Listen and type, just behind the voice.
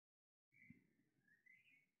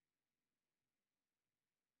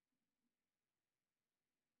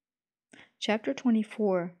Chapter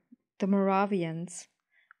 24. The Moravians,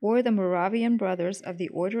 or the Moravian Brothers of the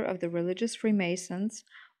Order of the Religious Freemasons,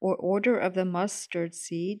 or Order of the Mustard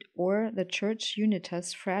Seed, or the Church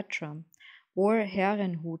Unitas Fratrum, or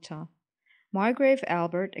Herrenhuter. Margrave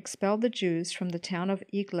Albert expelled the Jews from the town of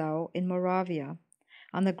Iglau in Moravia,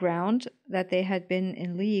 on the ground that they had been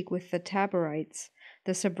in league with the Taborites,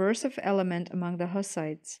 the subversive element among the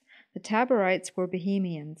Hussites. The Taborites were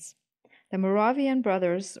Bohemians. The Moravian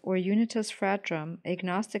Brothers, or Unitas Fratrum, a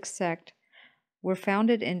Gnostic sect, were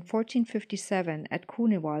founded in 1457 at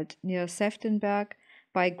Kunewald, near Seftenberg,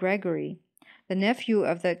 by Gregory, the nephew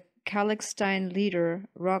of the Calixtine leader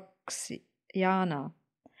Roxiana.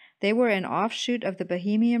 They were an offshoot of the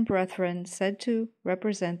Bohemian Brethren, said to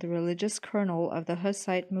represent the religious kernel of the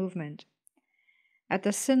Hussite movement. At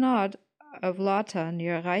the Synod of Lauta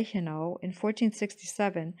near Reichenau in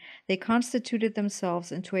 1467, they constituted themselves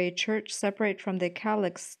into a church separate from the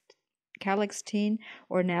Calixtine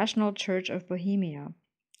or National Church of Bohemia.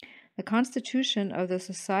 The constitution of the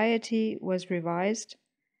society was revised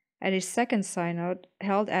at a second synod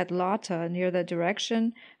held at Lauta under the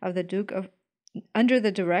direction of the Duke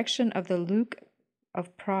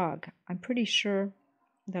of Prague. I'm pretty sure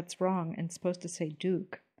that's wrong and supposed to say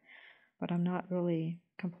Duke, but I'm not really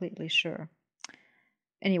completely sure.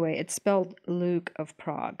 Anyway, it's spelled Luke of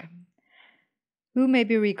Prague, who may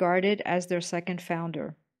be regarded as their second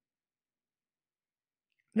founder.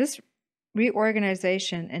 This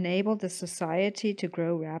reorganization enabled the society to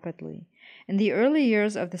grow rapidly. In the early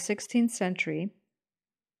years of the 16th century,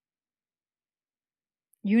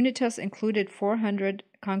 Unitas included 400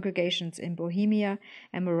 congregations in Bohemia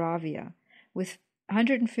and Moravia, with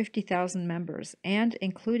 150,000 members, and,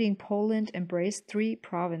 including Poland, embraced 3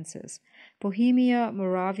 provinces, Bohemia,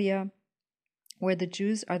 Moravia, where the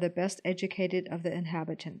Jews are the best educated of the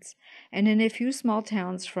inhabitants, and in a few small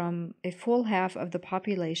towns from a full half of the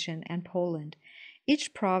population, and Poland.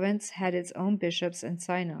 Each province had its own bishops and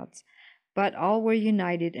synods, but all were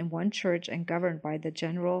united in one church and governed by the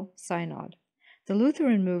general synod. The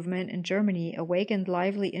Lutheran movement in Germany awakened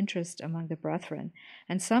lively interest among the Brethren,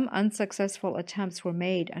 and some unsuccessful attempts were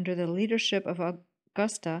made under the leadership of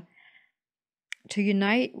Augusta to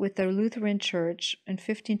unite with the Lutheran Church in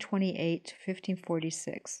 1528 to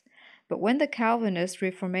 1546. But when the Calvinist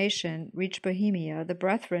Reformation reached Bohemia, the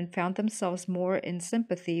Brethren found themselves more in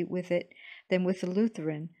sympathy with it than with the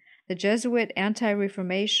Lutheran. The Jesuit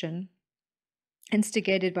anti-Reformation,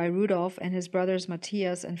 instigated by Rudolf and his brothers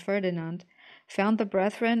Matthias and Ferdinand, found the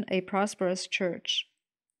Brethren a prosperous church.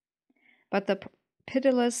 But the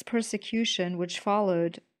pitiless persecution which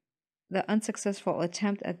followed the unsuccessful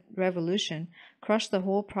attempt at revolution crushed the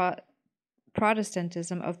whole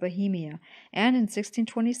Protestantism of Bohemia, and in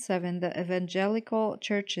 1627 the evangelical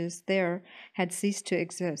churches there had ceased to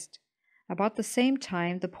exist. About the same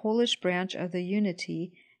time, the Polish branch of the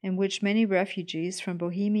Unity, in which many refugees from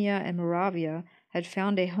Bohemia and Moravia had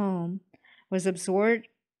found a home, was absorbed,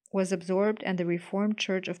 and the Reformed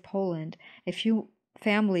Church of Poland, a few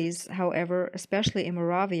families, however, especially in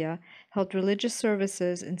Moravia, held religious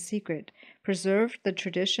services in secret, preserved the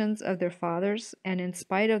traditions of their fathers, and in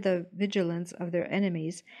spite of the vigilance of their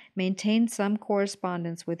enemies, maintained some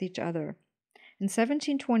correspondence with each other. In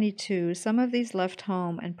 1722, some of these left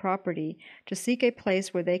home and property to seek a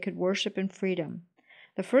place where they could worship in freedom.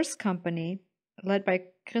 The first company, led by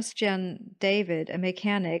Christian David, a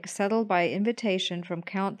mechanic, settled by invitation from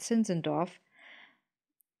Count Zinzendorf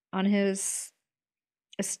on his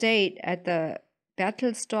estate at the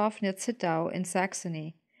Berthelsdorf near Zittau in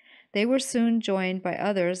Saxony. They were soon joined by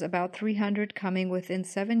others, about 300 coming within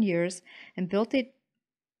 7 years, and built a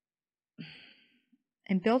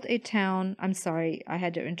town. I'm sorry, I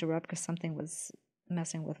had to interrupt because something was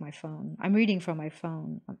messing with my phone. I'm reading from my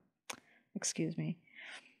phone. Excuse me.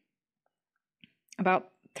 About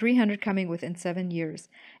 300 coming within 7 years,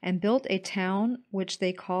 and built a town which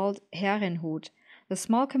they called Herrenhut. The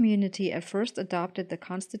small community at first adopted the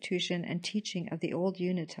constitution and teaching of the old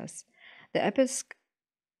Unitas. The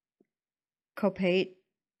episcopate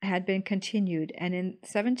had been continued, and in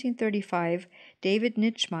 1735 David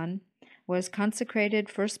Nitschmann was consecrated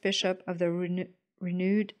first bishop of the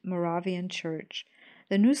renewed Moravian Church.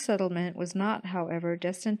 The new settlement was not, however,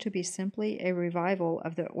 destined to be simply a revival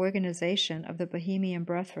of the organization of the Bohemian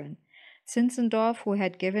Brethren. Zinzendorf, who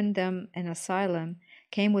had given them an asylum,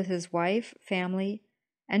 came with his wife, family,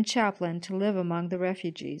 and chaplain to live among the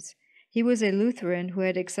refugees. He was a Lutheran who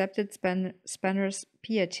had accepted Spener's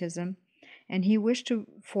pietism, and he wished to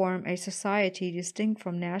form a society distinct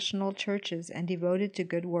from national churches and devoted to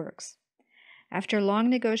good works. After long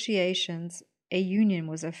negotiations, a union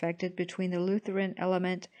was effected between the Lutheran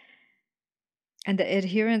element and the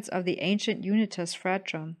adherents of the ancient Unitas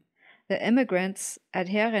Fratrum. The immigrants at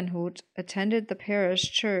Herrenhut attended the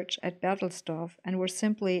parish church at Bertelsdorf and were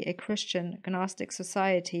simply a Christian Gnostic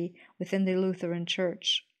society within the Lutheran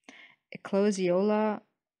Church. Ecclesiola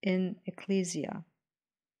in Ecclesia.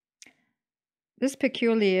 This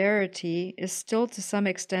peculiarity is still to some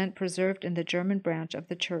extent preserved in the German branch of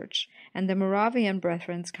the Church, and the Moravian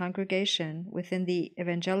Brethren's congregation within the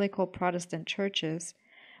evangelical Protestant churches,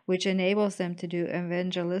 which enables them to do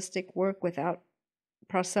evangelistic work without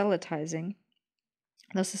proselytizing.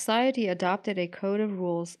 The society adopted a code of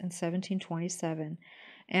rules in 1727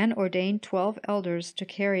 and ordained 12 elders to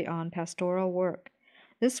carry on pastoral work.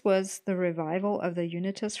 This was the revival of the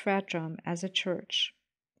Unitas Fratrum as a church.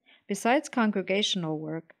 Besides congregational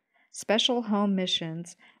work, special home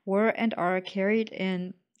missions were and are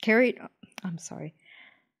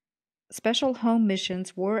Special home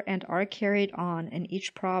missions were and are carried on in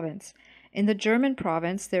each province. In the German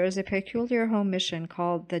province, there is a peculiar home mission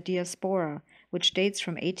called the Diaspora, which dates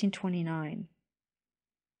from 1829.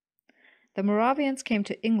 The Moravians came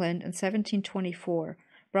to England in 1724,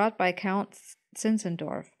 brought by Count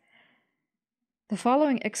Zinzendorf. The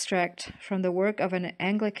following extract from the work of an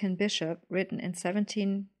Anglican bishop, written in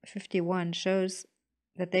 1751, shows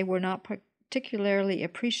that they were not particularly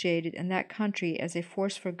appreciated in that country as a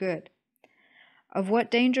force for good. Of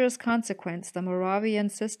what dangerous consequence the Moravian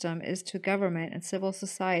system is to government and civil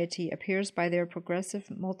society appears by their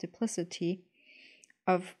progressive multiplicity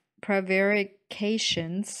of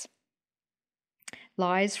prevarications,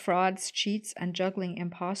 lies, frauds, cheats, and juggling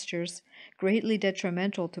impostures, greatly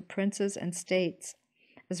detrimental to princes and states,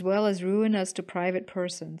 as well as ruinous to private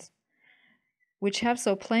persons, which have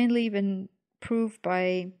so plainly been proved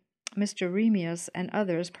by Mr. Remius and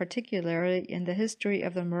others, particularly in the history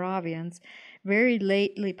of the Moravians, very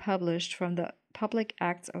lately published from the public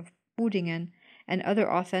acts of Boudingen and other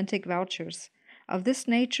authentic vouchers. Of this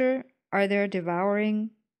nature are their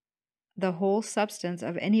devouring the whole substance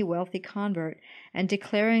of any wealthy convert, and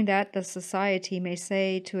declaring that the society may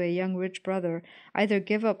say to a young rich brother, either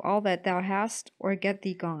give up all that thou hast, or get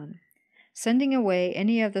thee gone. Sending away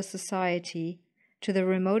any of the society to the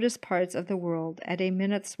remotest parts of the world at a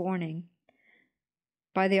minute's warning,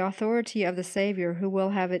 by the authority of the Saviour, who will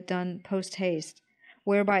have it done post-haste,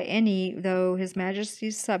 whereby any, though his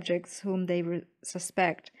Majesty's subjects whom they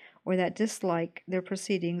suspect, or that dislike their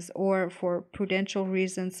proceedings, or for prudential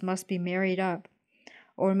reasons must be married up,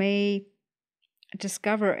 or may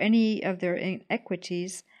discover any of their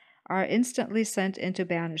inequities, are instantly sent into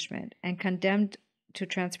banishment, and condemned to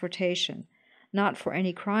transportation, not for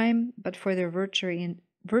any crime, but for their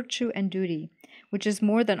virtue and duty, which is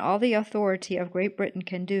more than all the authority of Great Britain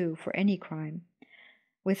can do for any crime.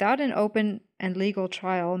 Without an open and legal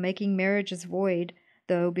trial, making marriages void,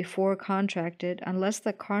 though before contracted, unless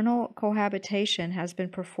the carnal cohabitation has been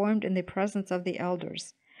performed in the presence of the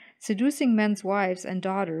elders, seducing men's wives and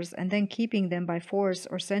daughters, and then keeping them by force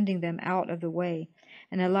or sending them out of the way,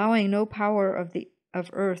 and allowing no power of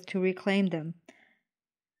earth to reclaim them,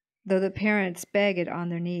 though the parents beg it on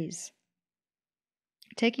their knees.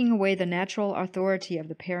 Taking away the natural authority of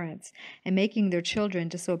the parents, and making their children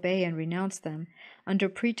disobey and renounce them, under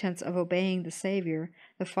pretense of obeying the Saviour,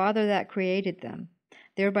 the Father that created them,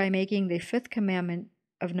 thereby making the fifth commandment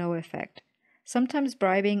of no effect, sometimes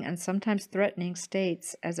bribing and sometimes threatening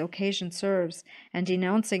states as occasion serves, and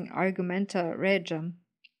denouncing argumenta regum,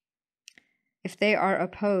 if they are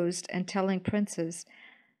opposed, and telling princes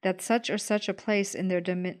that such or such a place in their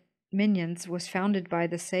dominions was founded by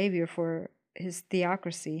the Saviour for his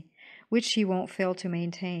theocracy, which he won't fail to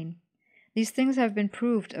maintain. These things have been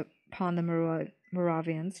proved upon the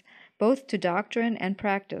Moravians, both to doctrine and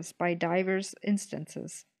practice, by diverse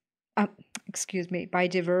instances. Oh,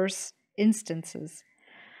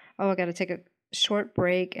 I got to take a short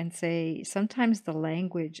break and say sometimes the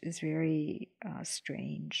language is very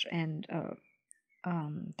strange, and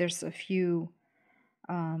there's a few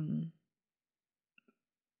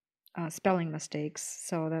spelling mistakes,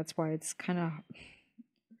 so that's why it's kind of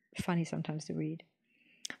funny sometimes to read.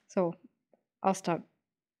 So I'll stop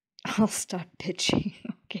bitching.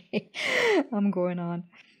 Okay, I'm going on.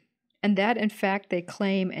 And that in fact they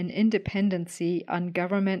claim an independency on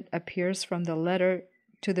government appears from the letter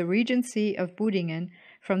to the Regency of Boudingen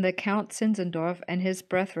from the Count Zinzendorf and his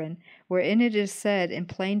brethren, wherein it is said in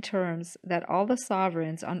plain terms that all the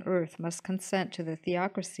sovereigns on earth must consent to the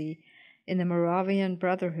theocracy in the Moravian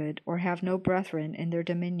brotherhood, or have no brethren in their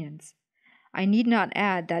dominions. I need not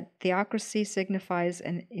add that theocracy signifies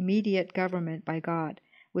an immediate government by God,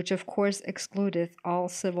 which of course excludeth all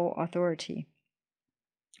civil authority.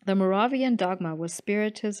 The Moravian dogma was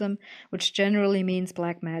Spiritism, which generally means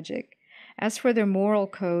black magic. As for their moral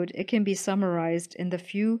code, it can be summarized in the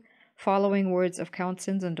few following words of Count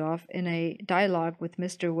Zinzendorf in a dialogue with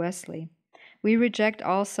Mr. Wesley. We reject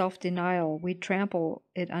all self-denial. We trample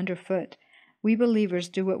it underfoot. We believers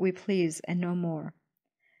do what we please and no more.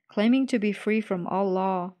 Claiming to be free from all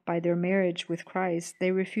law by their marriage with Christ,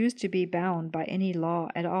 they refuse to be bound by any law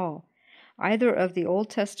at all, either of the Old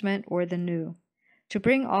Testament or the New. To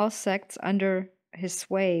bring all sects under his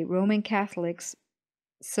sway, Roman Catholics,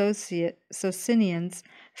 Socinians,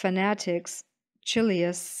 fanatics,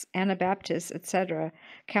 Chiliists, Anabaptists, etc.,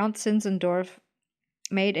 Count Zinzendorf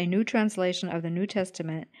made a new translation of the New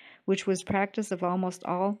Testament, which was practice of almost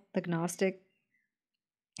all the Gnostic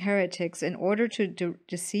heretics, in order to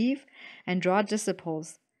deceive and draw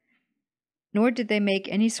disciples. Nor did they make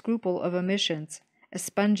any scruple of omissions,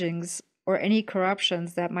 expungings, or any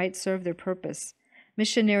corruptions that might serve their purpose.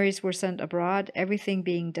 Missionaries were sent abroad, everything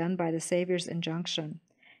being done by the Saviour's injunction.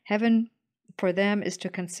 Heaven for them is to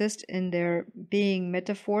consist in their being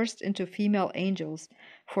metamorphosed into female angels,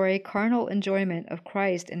 for a carnal enjoyment of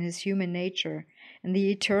Christ and his human nature, in the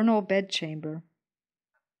eternal bedchamber.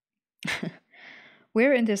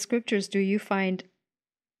 Where in the scriptures do you find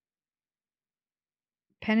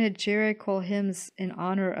panegyrical hymns in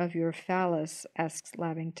honor of your phallus? Asks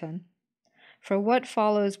Lavington. For what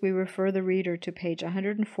follows, we refer the reader to page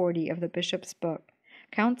 140 of the bishop's book.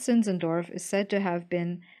 Count Zinzendorf is said to have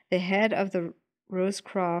been the head of the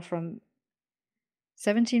Rose-Croix from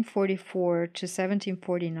 1744 to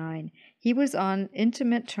 1749. He was on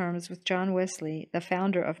intimate terms with John Wesley, the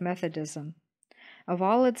founder of Methodism. Of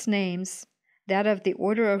all its names, that of the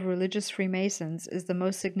Order of Religious Freemasons is the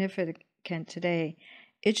most significant today.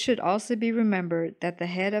 It should also be remembered that the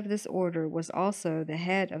head of this order was also the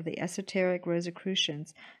head of the esoteric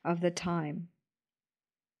Rosicrucians of the time.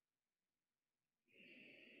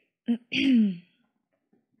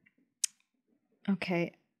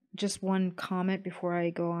 Okay, just one comment before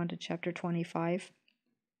I go on to chapter 25.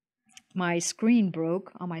 My screen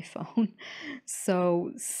broke on my phone,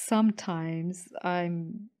 so sometimes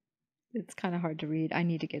it's kind of hard to read. I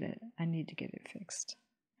need to get it fixed.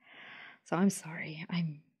 So I'm sorry.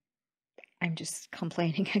 I'm just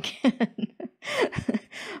complaining again.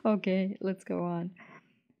 Okay, let's go on.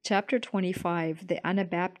 Chapter 25, the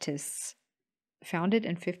Anabaptists, founded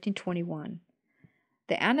in 1521.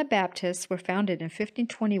 The Anabaptists were founded in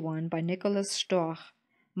 1521 by Nicholas Storch,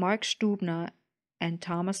 Mark Stubner, and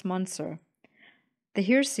Thomas Munzer. The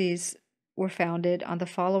heresies were founded on the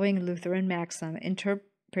following Lutheran maxim,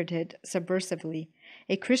 interpreted subversively: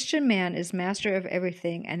 a Christian man is master of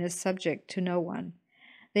everything and is subject to no one.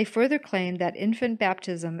 They further claim that infant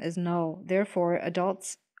baptism is null, therefore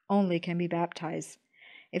adults only can be baptized.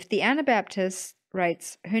 If the Anabaptists,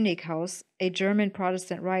 writes Honighaus, a German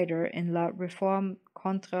Protestant writer in La Réforme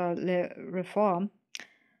contre la Réforme,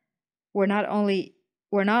 were not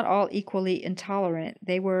all equally intolerant,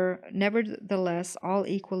 they were nevertheless all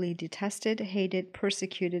equally detested, hated,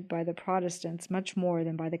 persecuted by the Protestants much more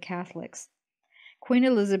than by the Catholics. Queen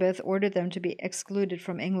Elizabeth ordered them to be excluded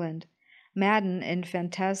from England. Madden, in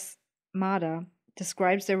Phantasmata,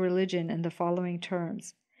 describes their religion in the following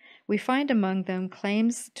terms: we find among them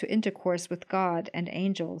claims to intercourse with God and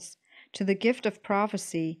angels, to the gift of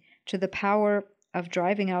prophecy, to the power of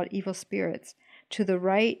driving out evil spirits, to the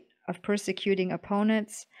right of persecuting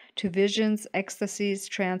opponents, to visions, ecstasies,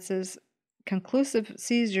 trances, conclusive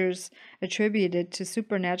seizures attributed to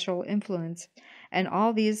supernatural influence, and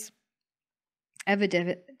all these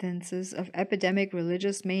evidences of epidemic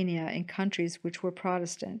religious mania in countries which were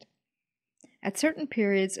Protestant. At certain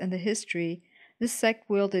periods in the history, this sect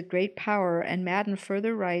wielded great power, and Madden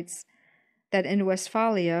further writes that in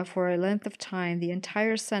Westphalia, for a length of time, the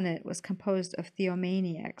entire Senate was composed of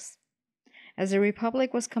theomaniacs. As the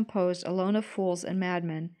Republic was composed alone of fools and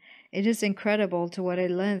madmen, it is incredible to what a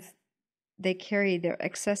length they carried their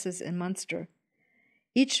excesses in Munster.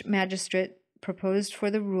 Each magistrate proposed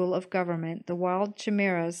for the rule of government the wild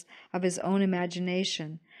chimeras of his own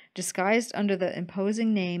imagination, disguised under the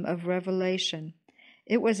imposing name of revelation.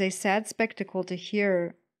 It was a sad spectacle to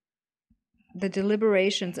hear the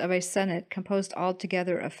deliberations of a senate composed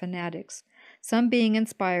altogether of fanatics, some being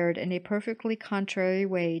inspired in a perfectly contrary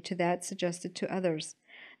way to that suggested to others,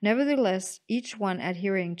 nevertheless each one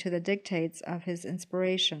adhering to the dictates of his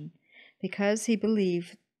inspiration, because he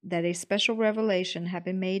believed that a special revelation had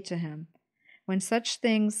been made to him. When such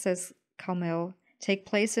things, says Calmel, take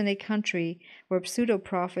place in a country where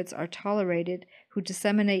pseudo-prophets are tolerated who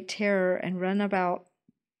disseminate terror and run about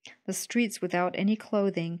the streets without any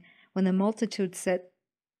clothing, when the multitude set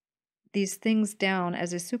these things down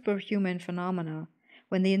as a superhuman phenomena,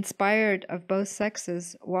 when the inspired of both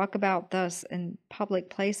sexes walk about thus in public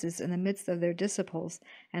places in the midst of their disciples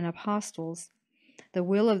and apostles, the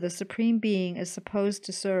will of the Supreme Being is supposed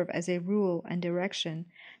to serve as a rule and direction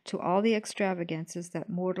to all the extravagances that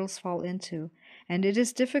mortals fall into, and it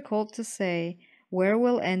is difficult to say where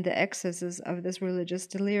will end the excesses of this religious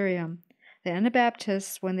delirium. The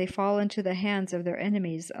Anabaptists, when they fall into the hands of their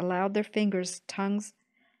enemies, allowed their fingers, tongues,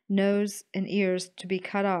 nose, and ears to be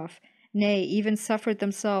cut off, nay, even suffered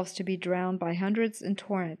themselves to be drowned by hundreds in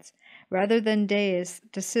torrents, rather than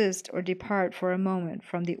desist or depart for a moment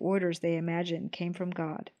from the orders they imagined came from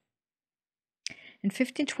God. In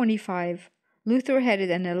 1525, Luther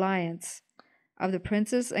headed an alliance of the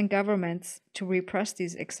princes and governments to repress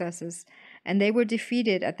these excesses, and they were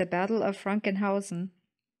defeated at the Battle of Frankenhausen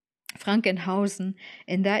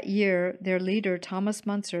in that year, their leader Thomas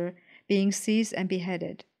Munzer being seized and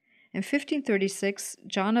beheaded. In 1536,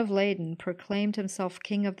 John of Leyden proclaimed himself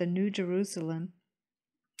king of the New Jerusalem,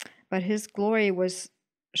 but his glory was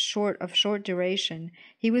of short duration.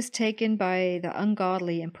 He was taken by the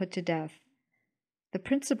ungodly and put to death. The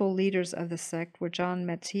principal leaders of the sect were John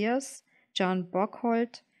Matthias, John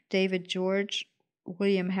Bockholt, David George,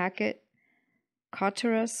 William Hackett,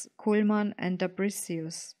 Cotterus, Kuhlmann, and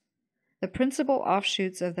Dubricius. The principal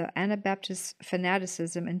offshoots of the Anabaptist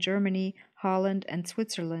fanaticism in Germany, Holland, and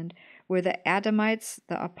Switzerland were the Adamites,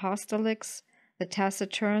 the Apostolics, the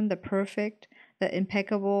Taciturn, the Perfect, the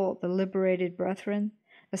Impeccable, the Liberated Brethren,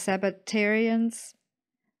 the Sabbatarians,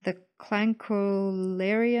 the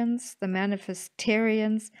Clancolarians, the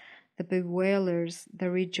Manifestarians, the Bewailers,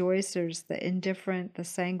 the Rejoicers, the Indifferent, the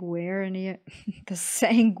Sanguinarians,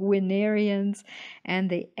 and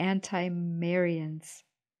the Anti-Marians.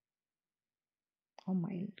 Oh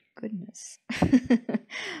my goodness.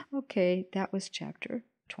 Okay, that was chapter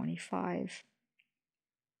 25.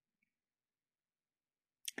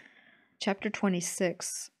 Chapter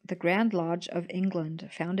 26, the Grand Lodge of England,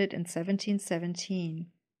 founded in 1717.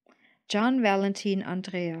 John Valentine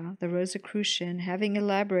Andrea, the Rosicrucian, having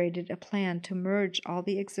elaborated a plan to merge all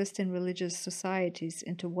the existing religious societies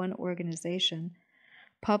into one organization,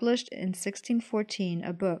 published in 1614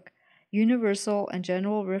 a book, Universal and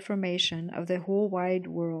General Reformation of the Whole Wide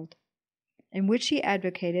World, in which he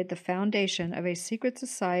advocated the foundation of a secret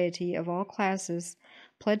society of all classes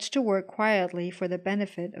pledged to work quietly for the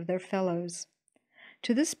benefit of their fellows.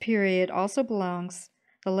 To this period also belongs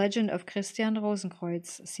the legend of Christian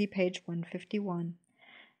Rosenkreuz, see page 151.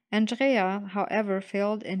 Andrea, however,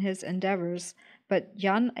 failed in his endeavors, but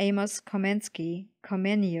Jan Amos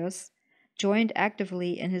Comenius, joined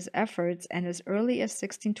actively in his efforts, and as early as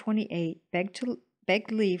 1628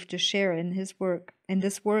 begged leave to share in this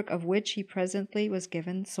work of which he presently was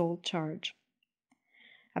given sole charge.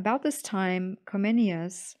 About this time,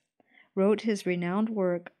 Comenius wrote his renowned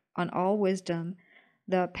work on all wisdom,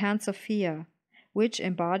 the Pansophia, which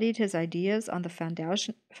embodied his ideas on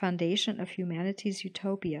the foundation of humanity's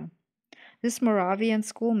utopia. This Moravian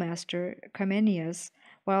schoolmaster, Comenius,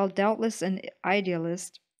 while doubtless an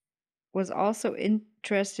idealist, was also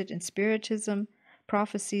interested in Spiritism,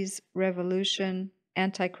 prophecies, revolution,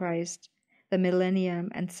 Antichrist, the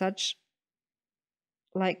millennium, and such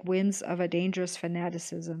like whims of a dangerous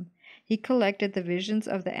fanaticism. He collected the visions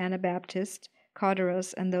of the Anabaptist,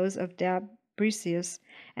 Cotterus, and those of Dubricius,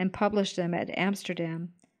 and published them at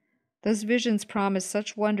Amsterdam. Those visions promised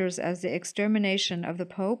such wonders as the extermination of the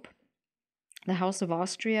Pope, the House of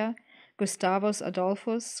Austria, Gustavus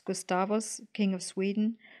Adolphus, Gustavus, King of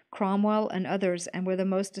Sweden, Cromwell, and others, and were the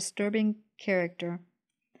most disturbing character.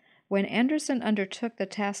 When Anderson undertook the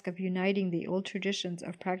task of uniting the old traditions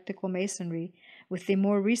of practical Masonry with the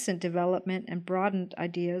more recent development and broadened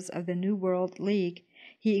ideas of the New World League,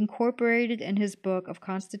 he incorporated in his book of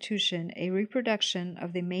Constitution a reproduction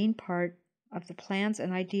of the main part of the plans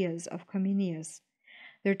and ideas of Comenius.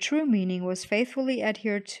 Their true meaning was faithfully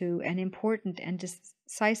adhered to, and important and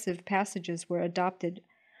decisive passages were adopted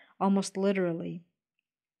almost literally.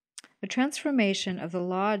 The transformation of the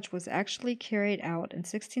lodge was actually carried out in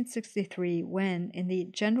 1663 when, in the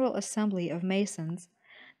General Assembly of Masons,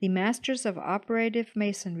 the masters of operative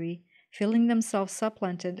masonry, feeling themselves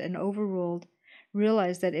supplanted and overruled,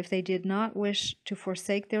 realized that if they did not wish to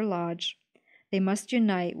forsake their lodge, they must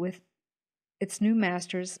unite with its new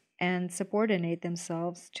masters and subordinate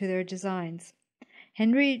themselves to their designs.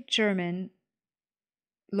 Henry Jermyn,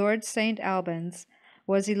 Lord St. Albans,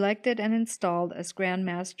 was elected and installed as Grand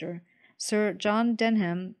Master. Sir John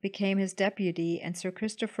Denham became his deputy, and Sir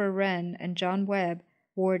Christopher Wren and John Webb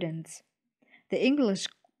wardens. The English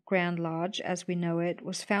Grand Lodge, as we know it,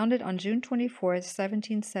 was founded on June 24,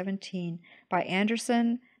 1717, by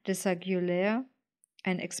Anderson de Saguier,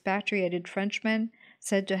 an expatriated Frenchman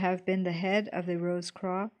said to have been the head of the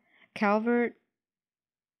Rose-Croix, Calvert,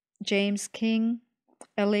 James King,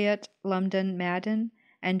 Eliot Lumsden Madden,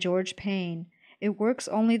 and George Payne. It works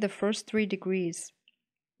only the first 3 degrees: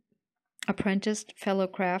 Apprenticed,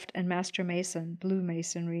 Fellowcraft, and Master Mason, Blue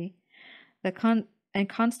Masonry, and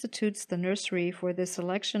constitutes the nursery for the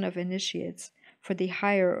selection of initiates for the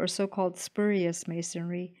higher or so-called spurious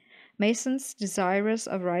Masonry. Masons desirous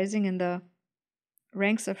of rising in the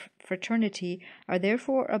ranks of fraternity are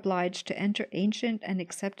therefore obliged to enter ancient and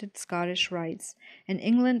accepted Scottish rites, in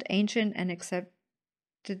England ancient and accepted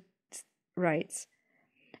rites,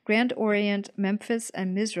 Grand Orient, Memphis,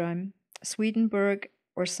 and Mizraim, Swedenborg,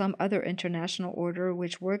 or some other international order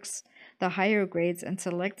which works the higher grades and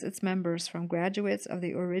selects its members from graduates of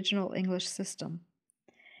the original English system.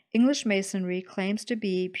 English Masonry claims to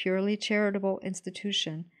be a purely charitable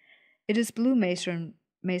institution. It is Blue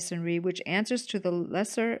Masonry which answers to the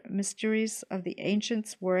lesser mysteries of the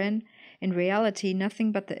ancients, wherein, in reality,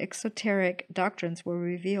 nothing but the exoteric doctrines were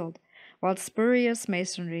revealed, while spurious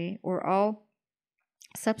Masonry, or all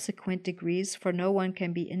subsequent degrees, for no one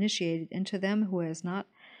can be initiated into them who has not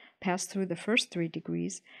passed through the first 3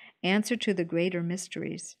 degrees, answer to the greater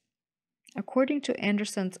mysteries. According to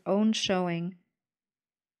Anderson's own showing,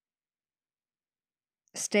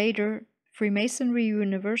 Stader, Freemasonry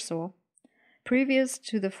Universal, previous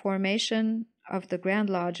to the formation of the Grand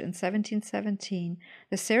Lodge in 1717,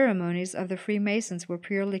 the ceremonies of the Freemasons were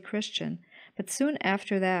purely Christian, but soon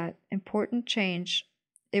after that important change,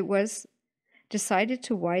 it was decided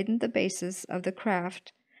to widen the basis of the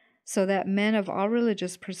craft so that men of all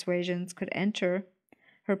religious persuasions could enter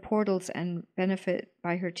her portals and benefit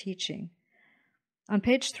by her teaching. On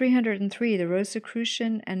page 303, the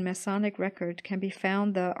Rosicrucian and Masonic record can be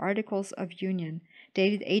found the Articles of Union,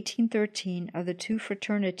 dated 1813, of the 2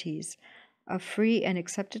 fraternities of Free and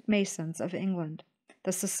Accepted Masons of England,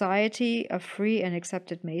 the Society of Free and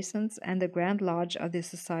Accepted Masons, and the Grand Lodge of the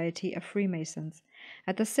Society of Freemasons.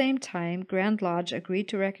 At the same time, Grand Lodge agreed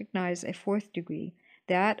to recognize a 4th degree,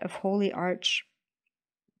 that of Holy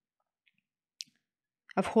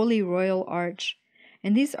Royal Arch.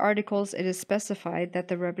 In these articles it is specified that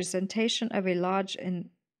the representation of a lodge in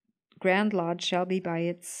Grand Lodge shall be by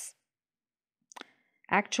its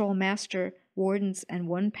actual master, wardens, and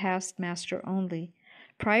 1 past master only.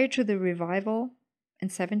 Prior to the revival in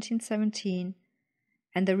 1717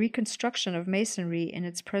 and the reconstruction of Masonry in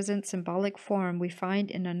its present symbolic form, we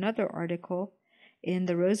find in another article in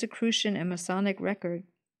the Rosicrucian and Masonic record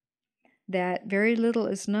that very little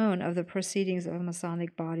is known of the proceedings of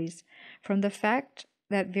Masonic bodies, from the fact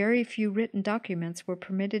that very few written documents were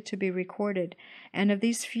permitted to be recorded, and of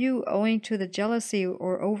these few, owing to the jealousy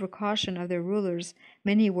or overcaution of their rulers,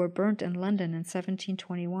 many were burnt in London in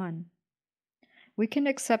 1721. We can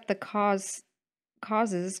accept the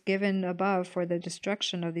causes given above for the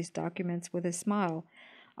destruction of these documents with a smile.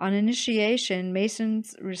 On initiation,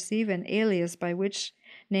 Masons receive an alias by which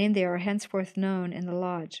name they are henceforth known in the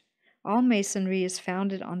lodge. All Masonry is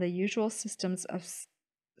founded on the usual systems of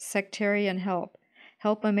sectarian help.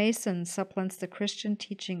 Help a Mason supplants the Christian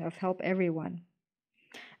teaching of help everyone.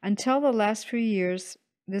 Until the last few years,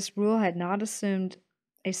 this rule had not assumed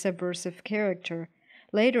a subversive character.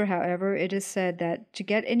 Later, however, it is said that to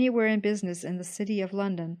get anywhere in business in the city of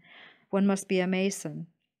London, one must be a Mason.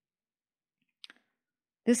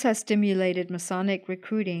 This has stimulated Masonic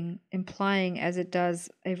recruiting, implying, as it does,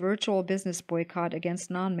 a virtual business boycott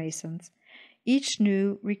against non-Masons. Each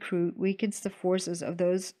new recruit weakens the forces of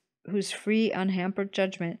those whose free, unhampered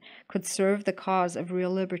judgment could serve the cause of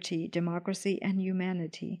real liberty, democracy, and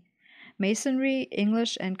humanity. Masonry,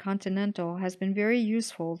 English and continental, has been very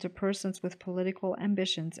useful to persons with political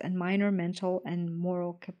ambitions and minor mental and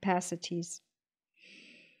moral capacities.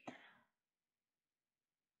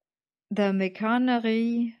 The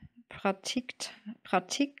Mécanerie pratique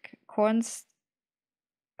Kunst.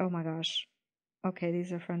 Oh my gosh. Okay,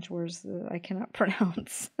 these are French words I cannot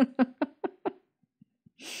pronounce.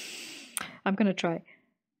 I'm going to try.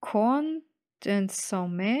 Con d'un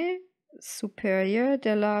sommet supérieur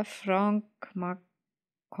de la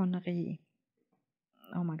franc-maçonnerie.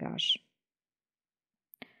 Oh my gosh.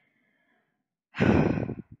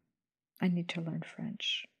 I need to learn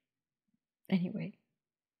French. Anyway.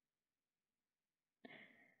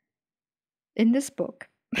 In this book,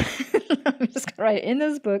 I'm just going to write, in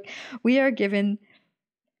this book, we are given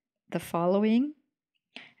the following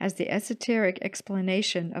as the esoteric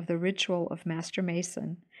explanation of the ritual of Master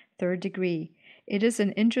Mason, 3rd degree. It is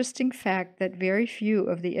an interesting fact that very few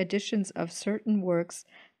of the editions of certain works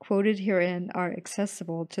quoted herein are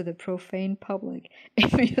accessible to the profane public in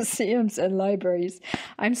museums and libraries.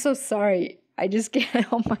 I'm so sorry. I just can't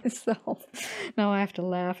help myself. Now I have to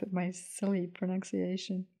laugh at my silly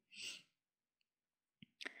pronunciation.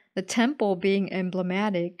 The temple being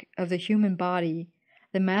emblematic of the human body,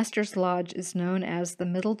 the Master's Lodge is known as the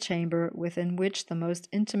middle chamber within which the most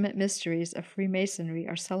intimate mysteries of Freemasonry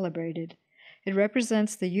are celebrated. It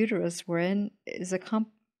represents the uterus wherein is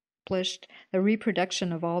accomplished the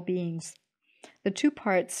reproduction of all beings. The two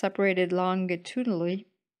parts, separated longitudinally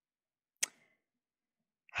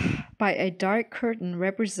by a dark curtain,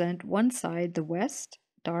 represent one side, the west,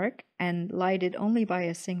 dark, and lighted only by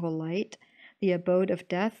a single light. The abode of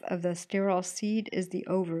death of the sterile seed is the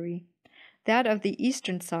ovary. That of the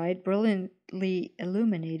eastern side, brilliantly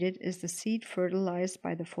illuminated, is the seed fertilized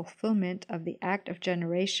by the fulfillment of the act of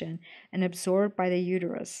generation and absorbed by the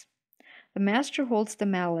uterus. The master holds the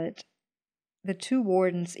mallet, the two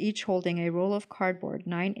wardens each holding a roll of cardboard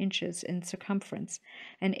 9 inches in circumference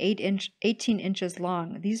and 18 inches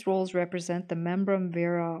long. These rolls represent the membrum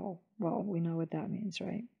virile. Well, we know what that means,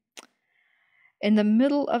 right? In the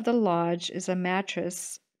middle of the lodge is a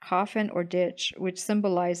mattress, coffin, or ditch, which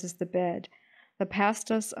symbolizes the bed, the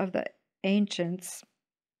pastos of the ancients,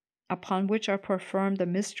 upon which are performed the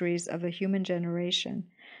mysteries of the human generation.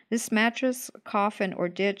 This mattress, coffin, or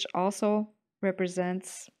ditch also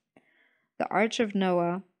represents the Arch of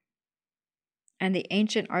Noah and the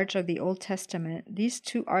ancient Arch of the Old Testament, these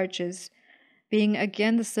two arches being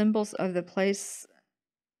again the symbols of the place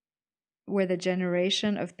where the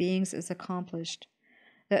generation of beings is accomplished.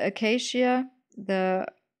 The acacia, the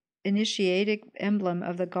initiatic emblem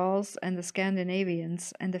of the Gauls and the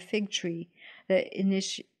Scandinavians, and the fig tree, the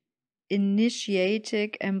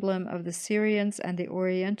initiatic emblem of the Syrians and the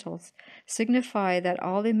Orientals, signify that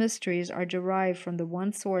all the mysteries are derived from the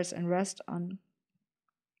one source and rest on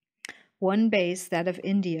one base, that of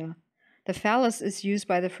India. The phallus is used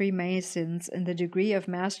by the Freemasons in the degree of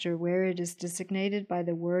master where it is designated by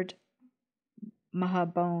the word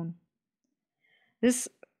Mahabone. This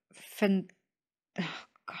fecundation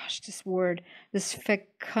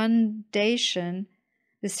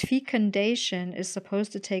is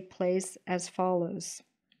supposed to take place as follows.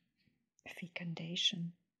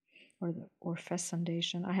 Fecundation or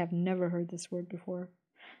fecundation. I have never heard this word before.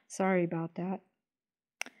 Sorry about that.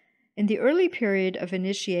 In the early period of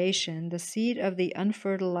initiation, the seed of the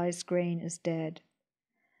unfertilized grain is dead.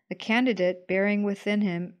 The candidate bearing within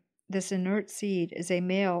him this inert seed is a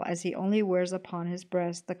male, as he only wears upon his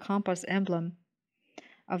breast the compass emblem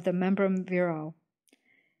of the membrum virile.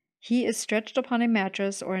 He is stretched upon a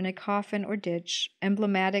mattress or in a coffin or ditch,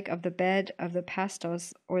 emblematic of the bed of the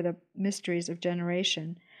pastos or the mysteries of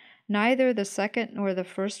generation. Neither the second nor the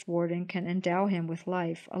first warden can endow him with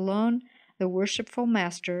life. Alone, the worshipful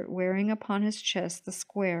master, wearing upon his chest the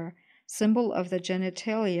square, symbol of the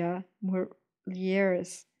genitalia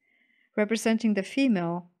mulieris, representing the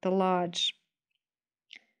female, the lodge,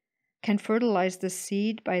 can fertilize the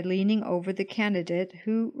seed by leaning over the candidate,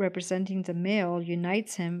 who, representing the male,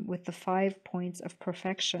 unites him with the 5 points of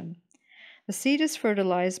perfection. The seed is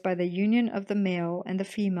fertilized by the union of the male and the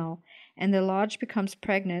female, and the lodge becomes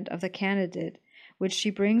pregnant of the candidate, which she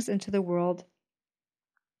brings into the world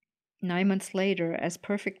 9 months later as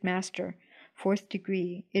perfect master, 4th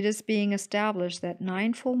degree. It is being established that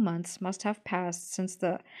 9 full months must have passed since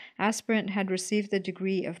the aspirant had received the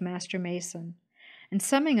degree of Master Mason. In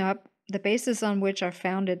summing up, the bases on which are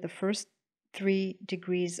founded the first 3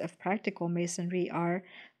 degrees of practical Masonry are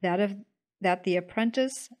that the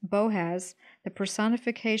apprentice, Boaz, the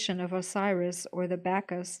personification of Osiris or the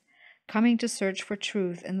Bacchus, coming to search for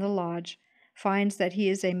truth in the lodge, finds that he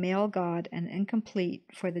is a male god and incomplete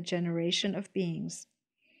for the generation of beings.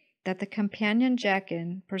 That the companion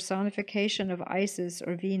Jachin, personification of Isis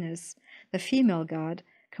or Venus, the female god,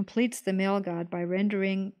 completes the male god by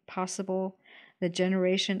rendering possible the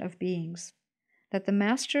generation of beings. That the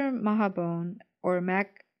master Mahabone or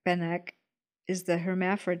Macbenek is the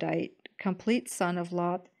hermaphrodite, complete son of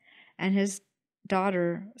Lot, and his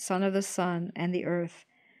daughter, son of the sun and the earth,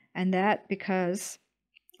 and that because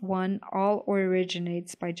 1. All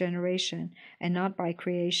originates by generation and not by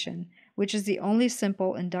creation, which is the only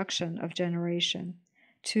simple induction of generation.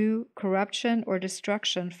 2. Corruption or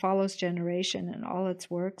destruction follows generation in all its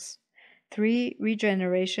works. 3.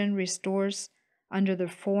 Regeneration restores under other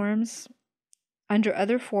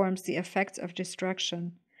forms the effects of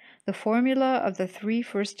destruction. The formula of the 3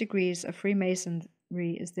 first degrees of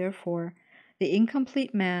Freemasonry is therefore the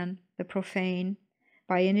incomplete man, the profane,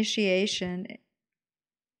 by initiation,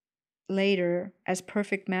 later as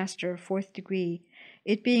perfect master, 4th degree,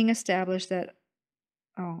 it being established that,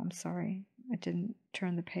 oh, I'm sorry, I didn't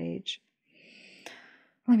turn the page.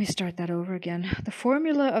 Let me start that over again. The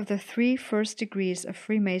formula of the 3 first degrees of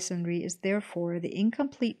Freemasonry is therefore the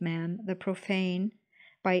incomplete man, the profane,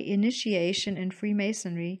 by initiation in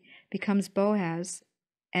Freemasonry, becomes Boaz,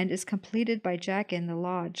 and is completed by Jachin the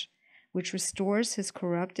Lodge, which restores his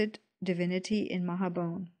corrupted divinity in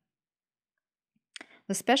Mahabone.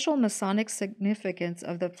 The special Masonic significance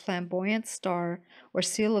of the flamboyant star or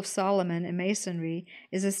seal of Solomon in Masonry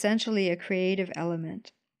is essentially a creative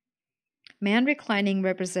element. Man reclining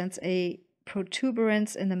represents a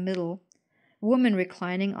protuberance in the middle. Woman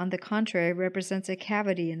reclining, on the contrary, represents a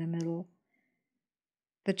cavity in the middle.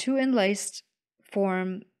 The two enlaced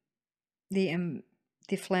form the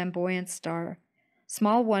flamboyant star.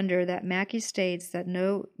 Small wonder that Mackey states that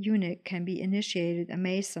no eunuch can be initiated a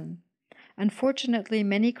Mason. Unfortunately,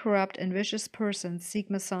 many corrupt and vicious persons seek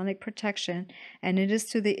Masonic protection, and it is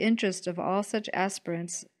to the interest of all such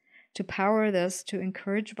aspirants to power thus to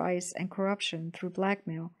encourage vice and corruption through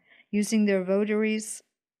blackmail, using their votaries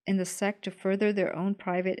in the sect to further their own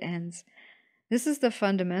private ends. This is the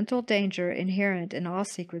fundamental danger inherent in all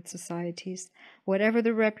secret societies, whatever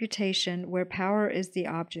the reputation, where power is the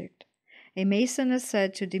object. A Mason is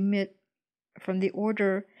said to demit from the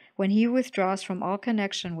order when he withdraws from all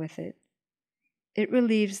connection with it. It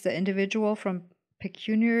relieves the individual from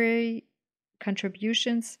pecuniary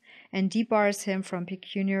contributions and debars him from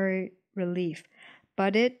pecuniary relief,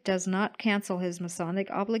 but it does not cancel his Masonic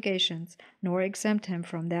obligations nor exempt him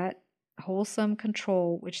from that wholesome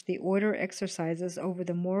control which the order exercises over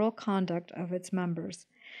the moral conduct of its members.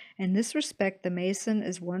 In this respect, the Mason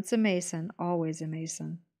is once a Mason, always a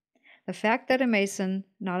Mason. The fact that a Mason,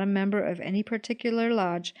 not a member of any particular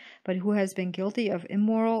lodge, but who has been guilty of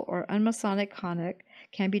immoral or unmasonic conduct,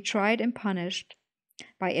 can be tried and punished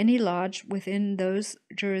by any lodge within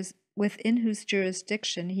whose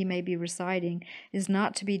jurisdiction he may be residing, is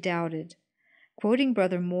not to be doubted. Quoting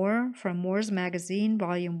Brother Moore from Moore's Magazine,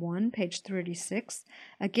 Volume 1, page 36,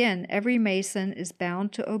 again, every Mason is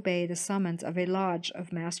bound to obey the summons of a lodge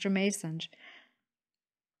of Master Masons,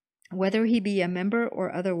 whether he be a member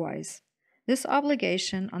or otherwise. This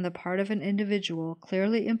obligation on the part of an individual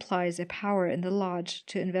clearly implies a power in the lodge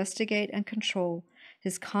to investigate and control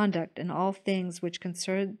his conduct in all things which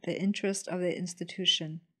concern the interest of the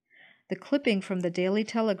institution. The clipping from the Daily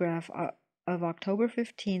Telegraph of October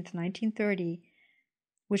 15, 1930,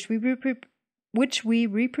 which we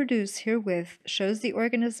reproduce herewith, shows the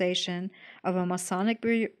organization of a Masonic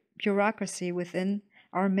bureaucracy within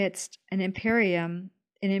our midst, an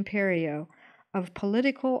imperio of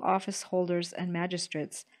political office holders and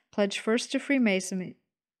magistrates, pledged first to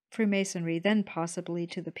Freemasonry, then possibly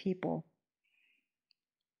to the people.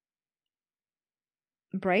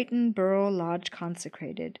 Brighton Borough Lodge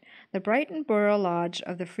consecrated. The Brighton Borough Lodge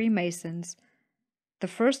of the Freemasons, the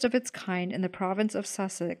first of its kind in the province of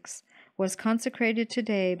Sussex, was consecrated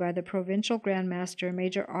today by the Provincial Grand Master,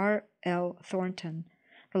 Major R. L. Thornton.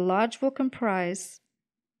 The lodge will comprise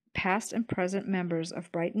past and present members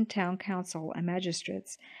of Brighton Town Council and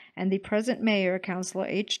magistrates, and the present Mayor, Councillor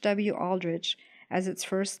H. W. Aldrich, as its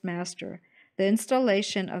first master. The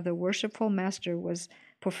installation of the worshipful master was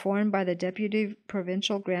performed by the Deputy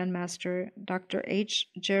Provincial Grand Master, Dr. H.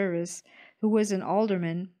 Jervis, who was an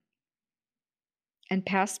alderman and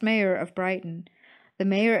past mayor of Brighton. The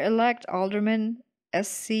mayor-elect, Alderman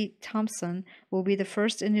S.C. Thompson, will be the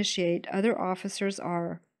first initiate. Other officers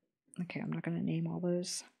are... Okay, I'm not going to name all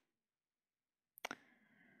those.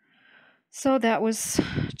 So that was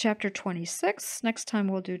chapter 26. Next time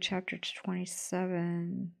we'll do chapter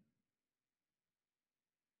 27.